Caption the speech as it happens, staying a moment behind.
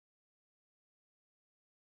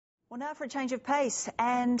Well, now for a change of pace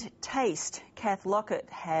and taste. Kath Lockett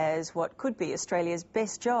has what could be Australia's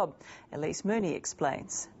best job. Elise Mooney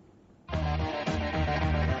explains. I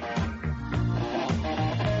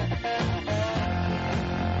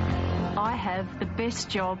have the best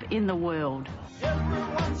job in the world.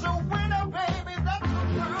 Everyone's a winner, baby, that's the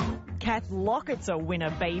truth. Kath Lockett's a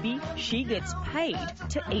winner, baby. She gets paid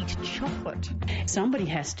to eat chocolate. Somebody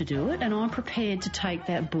has to do it, and I'm prepared to take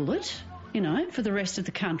that bullet, you know, for the rest of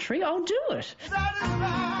the country. I'll do it.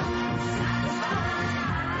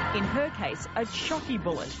 In her case, a chocky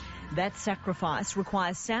bullet. That sacrifice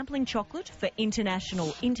requires sampling chocolate for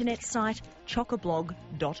international internet site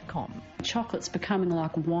Chocablog.com. Chocolate's becoming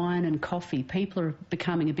like wine and coffee. People are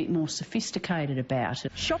becoming a bit more sophisticated about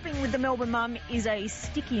it. Shopping with the Melbourne mum is a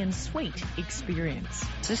sticky and sweet experience.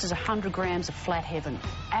 This is 100 grams of flat heaven.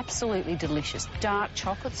 Absolutely delicious. Dark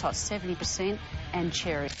chocolate, so it's 70%, and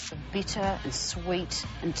cherry. Bitter and sweet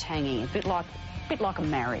and tangy. A bit like a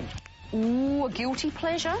marriage. Ooh, a guilty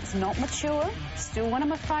pleasure. It's not mature. Still one of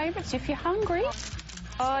my favourites if you're hungry.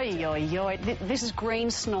 Oi, oi, oi. This is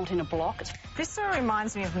green snot in a block. This sort of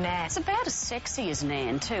reminds me of Nan. It's about as sexy as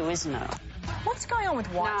Nan too, isn't it? What's going on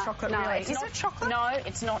with white chocolate, really? Is it chocolate? No,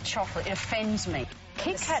 it's not chocolate. It offends me.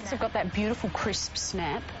 Kit Kats have got that beautiful crisp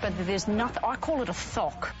snap, but there's nothing. I call it a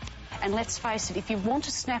thock. And let's face it, if you want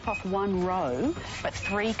to snap off one row, but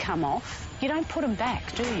three come off, you don't put them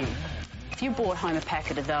back, do you? If you brought home a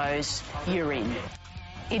packet of those, you're in.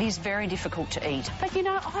 It is very difficult to eat. But, you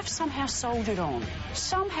know, I've somehow soldiered on.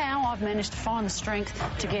 Somehow I've managed to find the strength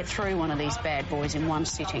to get through one of these bad boys in one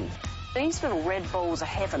sitting. These little red balls of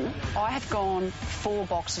heaven, I have gone 4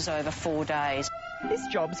 boxes over 4 days. This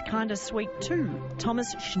job's kind of sweet too.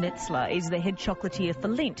 Thomas Schnetzler is the head chocolatier for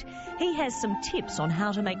Lindt. He has some tips on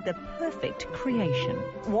how to make the perfect creation.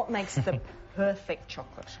 What makes the perfect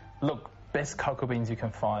chocolate? Look, best cocoa beans you can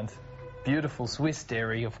find. Beautiful Swiss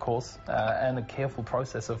dairy, of course, and a careful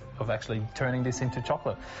process of actually turning this into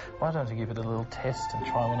chocolate. Why don't you give it a little test and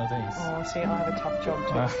try one of these? Oh, see, I have a tough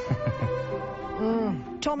job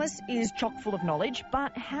too. Thomas is chock full of knowledge,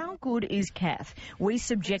 but how good is Kath? We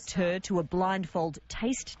subject her to a blindfold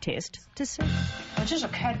taste test to see. Which is a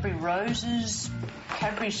Cadbury Roses,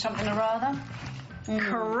 Cadbury something or other.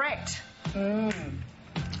 Correct.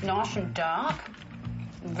 Nice and dark,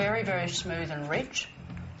 very, very smooth and rich.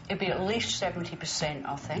 It'd be at least 70%,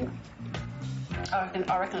 I think.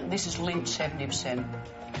 I reckon this is Lindt 70%.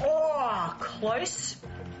 Oh, close.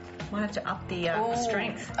 Might have to up the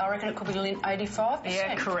strength. I reckon it could be Lindt 85%.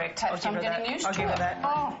 Yeah, correct. Perhaps I'm getting used to it. I'll give her that.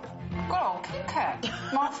 Oh, good old Kit Kat.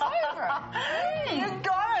 My favourite. You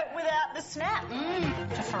got it without the snap.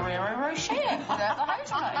 It's a Ferrero Rocher without the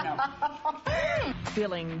hazelnut.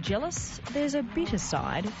 Feeling jealous? There's a bitter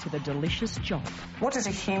side to the delicious job. What does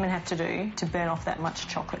a human have to do to burn off that much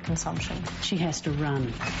chocolate consumption? She has to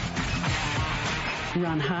run.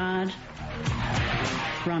 Run hard.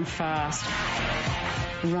 Run fast.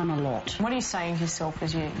 Run a lot. What are you saying to yourself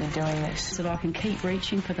as you're doing this? So that I can keep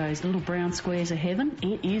reaching for those little brown squares of heaven.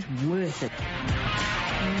 It is worth it.